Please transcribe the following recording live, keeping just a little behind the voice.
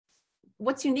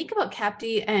what's unique about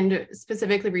Capti and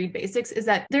specifically ReadBasix is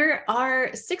that there are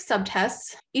 6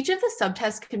 subtests. Each of the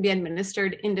subtests can be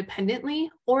administered independently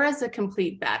or as a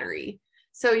complete battery.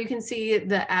 So you can see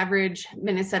the average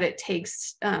minutes that it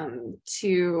takes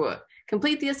to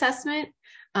complete the assessment,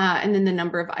 and then the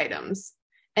number of items.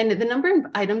 And the number of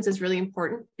items is really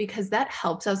important because that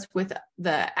helps us with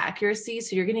the accuracy.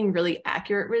 So you're getting really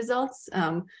accurate results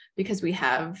because we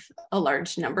have a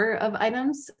large number of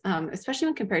items, especially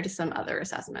when compared to some other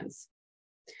assessments.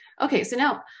 Okay, so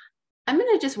now I'm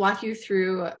going to just walk you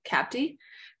through Capti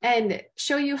and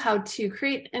show you how to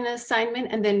create an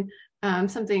assignment, and then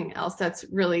something else that's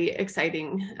really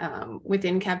exciting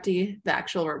within Capti, the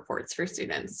actual reports for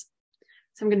students.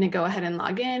 So I'm going to go ahead and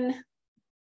log in.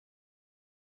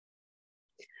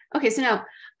 Okay, so now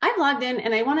I've logged in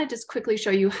and I want to just quickly show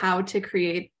you how to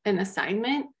create an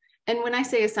assignment. And when I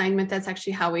say assignment, that's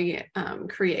actually how we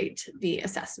create the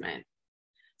assessment.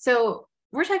 So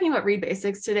we're talking about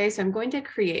ReadBasix today, so I'm going to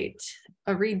create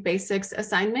a ReadBasix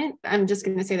assignment. I'm just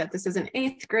going to say that this is an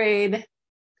 8th grade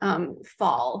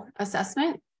fall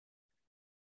assessment.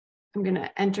 I'm going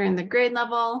to enter in the grade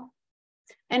level.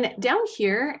 And down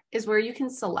here is where you can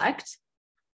select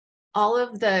all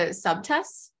of the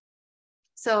subtests.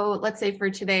 So let's say for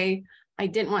today, I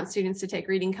didn't want students to take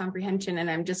reading comprehension, and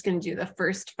I'm just going to do the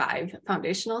first 5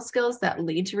 foundational skills that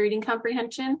lead to reading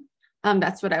comprehension.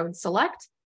 That's what I would select.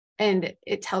 And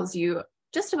it tells you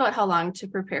just about how long to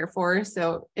prepare for.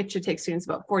 So it should take students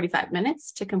about 45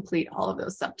 minutes to complete all of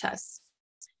those subtests.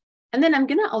 And then I'm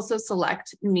going to also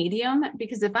select medium,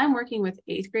 because if I'm working with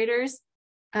 8th graders,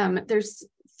 there's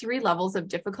 3 levels of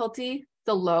difficulty.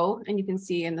 The low, and you can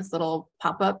see in this little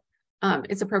pop-up,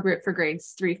 it's appropriate for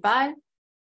grades 3-5,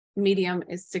 medium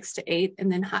is 6-8,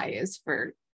 and then high is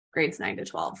for grades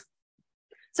 9-12.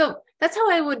 So that's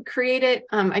how I would create it.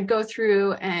 I'd go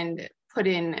through and put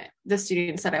in the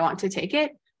students that I want to take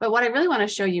it. But what I really want to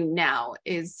show you now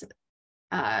is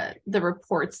the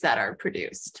reports that are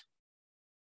produced.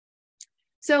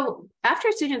 So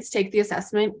after students take the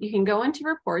assessment, you can go into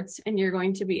reports and you're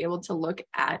going to be able to look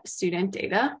at student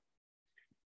data.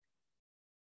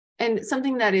 And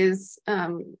something that is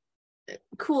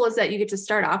cool is that you get to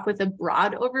start off with a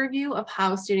broad overview of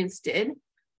how students did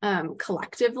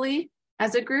collectively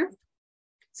as a group.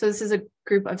 So this is a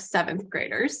group of 7th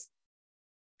graders.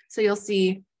 So you'll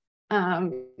see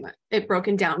it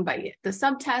broken down by the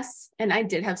subtests, and I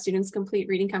did have students complete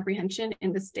reading comprehension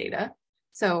in this data.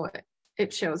 So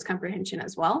it shows comprehension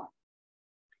as well.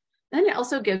 Then it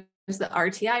also gives the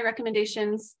RTI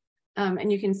recommendations,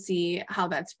 and you can see how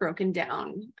that's broken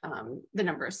down, the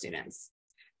number of students.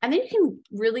 And then you can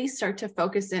really start to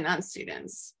focus in on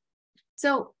students.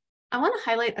 So I want to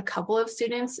highlight a couple of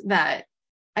students that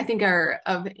I think are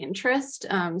of interest,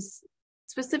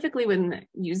 specifically when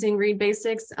using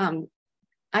ReadBasix.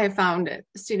 I have found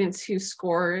students who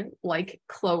score like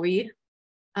Chloe,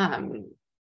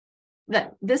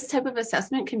 that this type of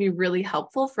assessment can be really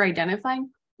helpful for identifying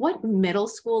what middle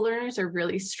school learners are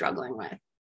really struggling with.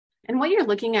 And what you're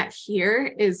looking at here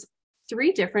is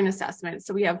 3 different assessments.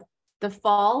 So we have the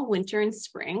fall, winter, and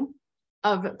spring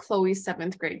of Chloe's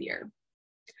 7th grade year.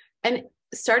 And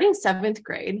starting 7th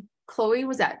grade, Chloe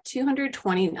was at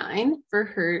 229 for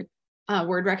her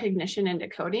word recognition and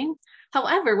decoding.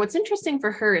 However, what's interesting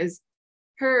for her is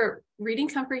her reading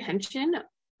comprehension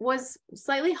was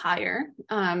slightly higher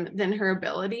than her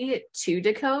ability to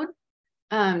decode.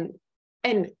 And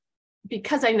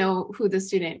because I know who the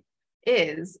student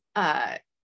is, I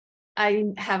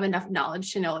have enough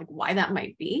knowledge to know like why that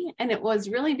might be. And it was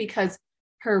really because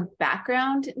her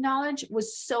background knowledge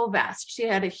was so vast. She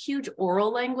had a huge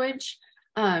oral language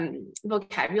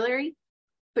vocabulary,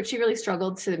 but she really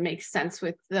struggled to make sense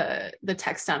with the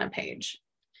text on a page.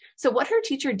 So what her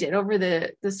teacher did over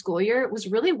the school year was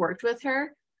really worked with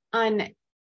her on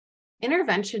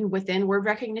intervention within word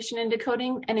recognition and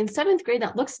decoding. And in 7th grade,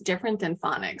 that looks different than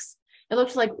phonics. It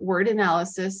looked like word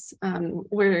analysis,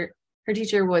 where her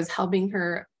teacher was helping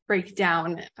her break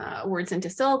down words into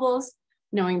syllables,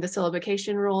 knowing the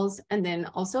syllabication rules, and then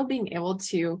also being able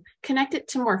to connect it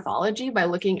to morphology by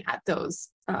looking at those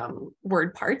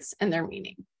word parts and their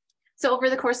meaning. So over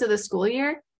the course of the school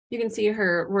year, you can see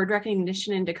her word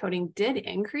recognition and decoding did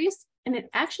increase, and it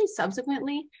actually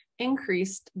subsequently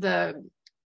increased the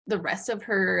rest of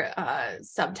her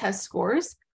subtest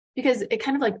scores, because it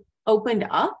kind of like opened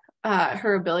up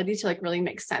her ability to like really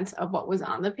make sense of what was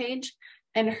on the page,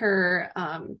 and her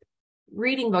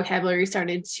reading vocabulary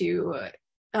started to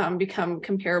become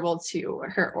comparable to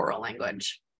her oral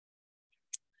language.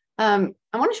 I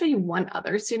want to show you one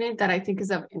other student that I think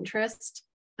is of interest.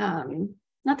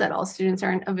 Not that all students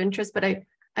aren't of interest, but I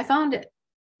I found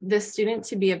this student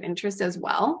to be of interest as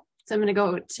well. So I'm going to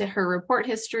go to her report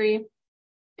history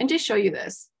and just show you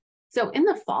this. So in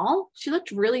the fall, she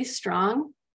looked really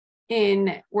strong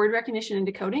in word recognition and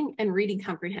decoding and reading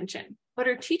comprehension. But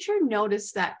her teacher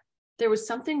noticed that there was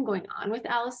something going on with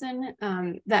Allison,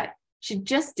 that she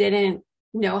just didn't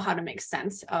know how to make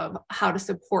sense of how to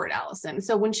support Allison.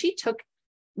 So when she took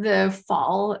the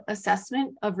fall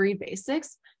assessment of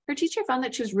ReadBasix, her teacher found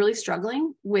that she was really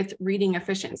struggling with reading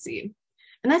efficiency.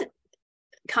 And that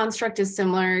construct is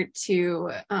similar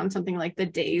to something like the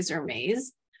DAYS or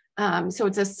MAYS. So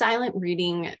it's a silent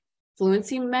reading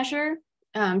fluency measure.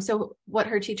 So what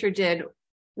her teacher did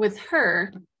with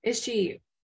her is she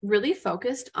really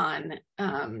focused on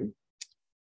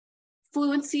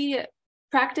fluency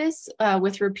practice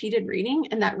with repeated reading,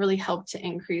 and that really helped to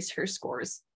increase her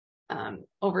scores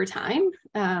over time.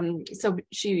 So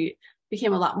she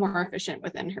became a lot more efficient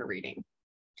within her reading.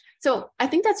 So I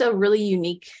think that's a really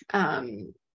unique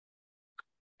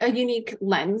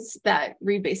lens that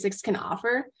ReadBasix can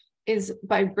offer, is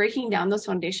by breaking down those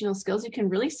foundational skills, you can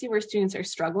really see where students are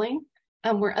struggling,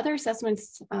 where other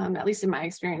assessments, at least in my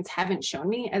experience, haven't shown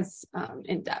me as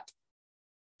in depth.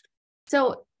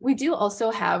 So we do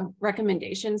also have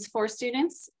recommendations for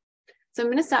students. So I'm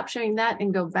going to stop showing that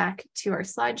and go back to our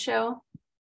slideshow.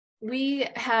 We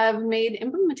have made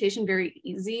implementation very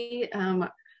easy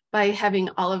by having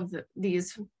all of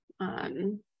these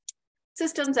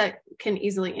systems that can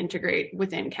easily integrate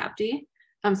within Capti.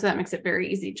 So that makes it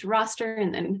very easy to roster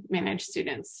and then manage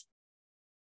students.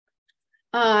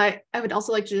 I would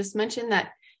also like to just mention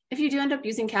that if you do end up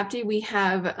using Capti, we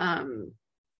have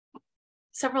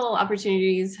several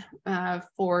opportunities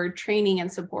for training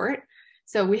and support.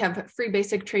 So we have free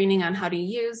basic training on how to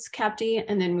use Capti,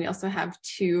 and then we also have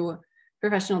 2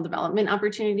 professional development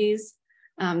opportunities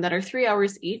that are 3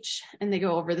 hours each, and they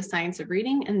go over the science of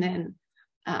reading. And then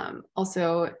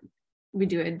also we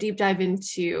do a deep dive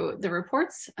into the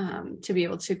reports to be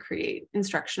able to create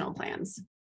instructional plans.